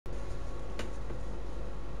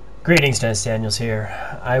Greetings, Dennis Daniels here.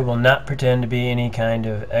 I will not pretend to be any kind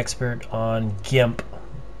of expert on GIMP,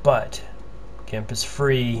 but GIMP is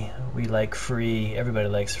free. We like free. Everybody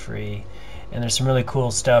likes free. And there's some really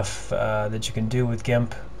cool stuff that you can do with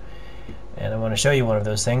GIMP. And I want to show you one of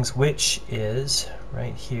those things, which is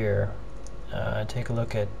right here. Take a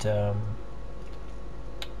look at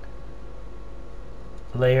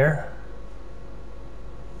layer.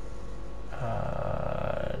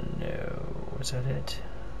 No, was that it?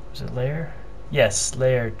 Was it layer? Yes,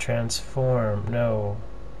 layer, transform, no.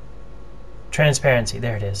 Transparency,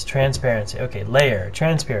 there it is, transparency. Okay, layer,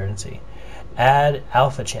 transparency. Add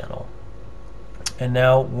alpha channel. And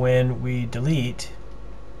now when we delete,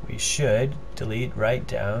 we should delete right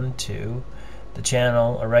down to the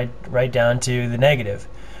channel, or right down to the negative,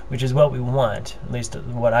 which is what we want, at least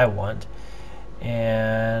what I want.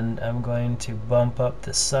 And I'm going to bump up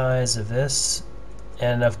the size of this.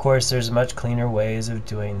 And of course there's much cleaner ways of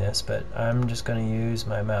doing this, but I'm just going to use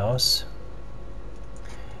my mouse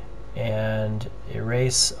and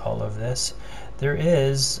erase all of this. There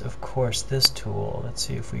is, of course, this tool. Let's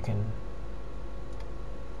see if we can...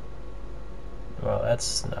 Well,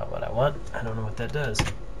 that's not what I want. I don't know what that does.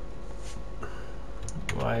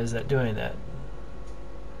 Why is that doing that?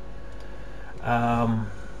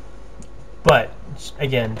 But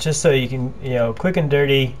again, just so you can, quick and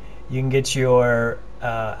dirty, you can get your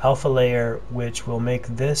alpha layer, which will make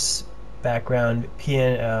this background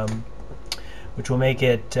which will make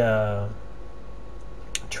it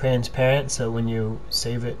transparent. So when you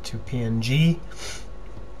save it to PNG,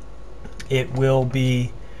 it will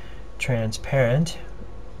be transparent.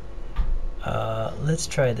 Let's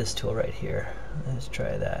try this tool right here. Let's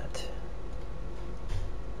try that.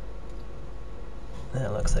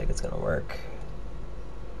 That looks like it's going to work.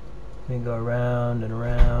 We go around and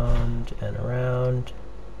around and around.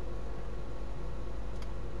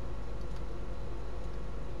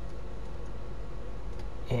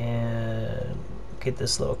 And get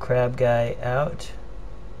this little crab guy out.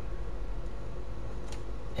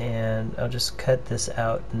 And I'll just cut this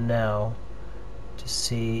out now to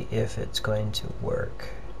see if it's going to work.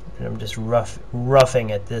 And I'm just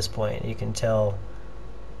roughing at this point. You can tell,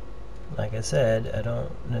 like I said, I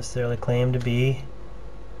don't necessarily claim to be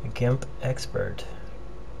a GIMP expert.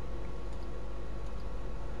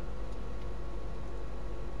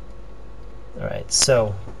 Alright,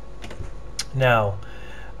 so now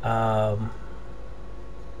how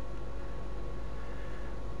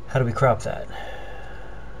do we crop that?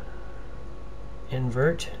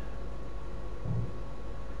 Invert?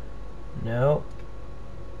 No.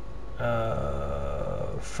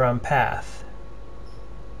 From path.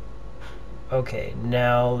 Okay,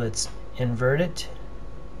 now let's invert it.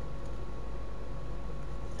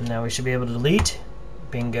 And now we should be able to delete.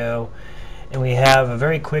 Bingo. And we have a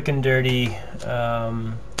very quick and dirty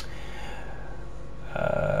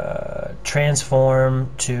transform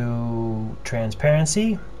to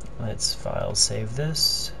transparency. Let's file save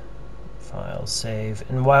this. File save.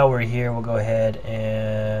 And while we're here, we'll go ahead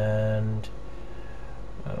and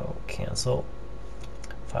cancel.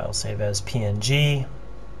 File save as PNG.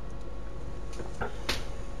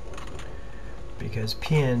 Because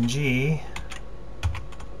PNG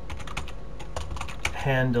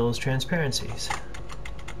handles transparencies.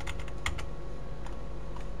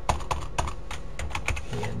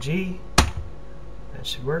 PNG, that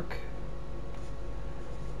should work.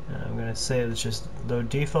 I'm going to say let's just load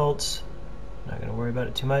defaults. Not going to worry about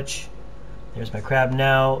it too much. There's my crab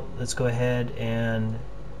now. Let's go ahead and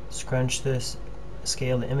scrunch this,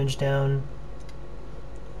 scale the image down,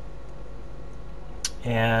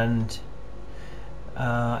 and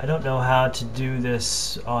I don't know how to do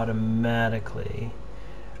this automatically,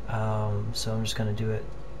 so I'm just going to do it.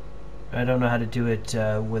 I don't know how to do it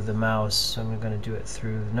with the mouse, so I'm going to do it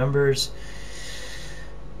through the numbers.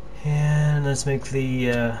 And let's make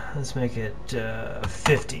the let's make it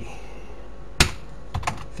 50.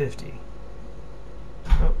 50.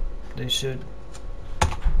 Oh, they should.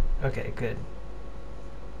 Okay, good.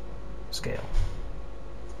 Scale.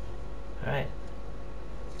 All right.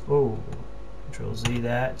 Oh. Control Z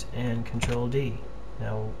that and Control D.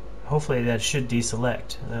 Now hopefully that should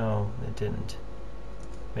deselect. No, it didn't.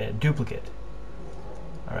 Made a duplicate.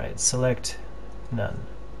 Alright, select none.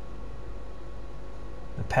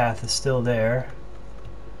 The path is still there.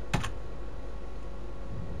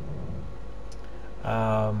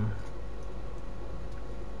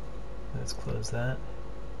 Let's close that.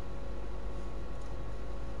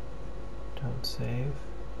 Don't save.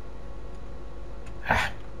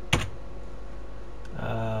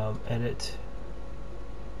 Edit.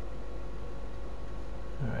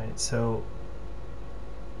 Alright, so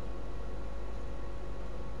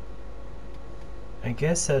I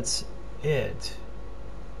guess that's it.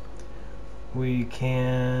 We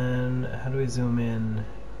can, how do we zoom in?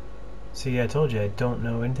 See, I told you I don't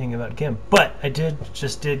know anything about GIMP, but I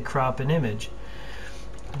just did crop an image.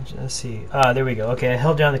 Let's see. There we go. Okay, I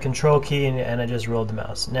held down the control key and I just rolled the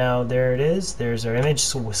mouse. Now there it is. There's our image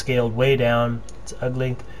scaled way down. It's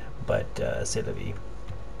ugly, but c'est la vie.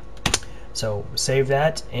 So save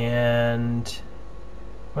that, and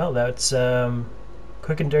well, that's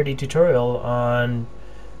quick and dirty tutorial on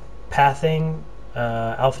pathing,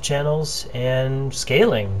 alpha channels, and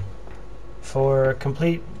scaling for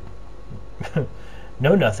complete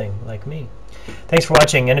know-nothing like me. Thanks for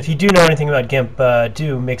watching, and if you do know anything about GIMP,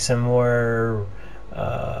 do make some more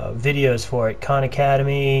videos for it. Khan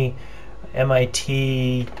Academy,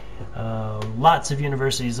 MIT, lots of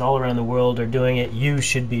universities all around the world are doing it. You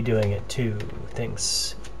should be doing it too.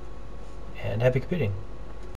 Thanks, and happy computing.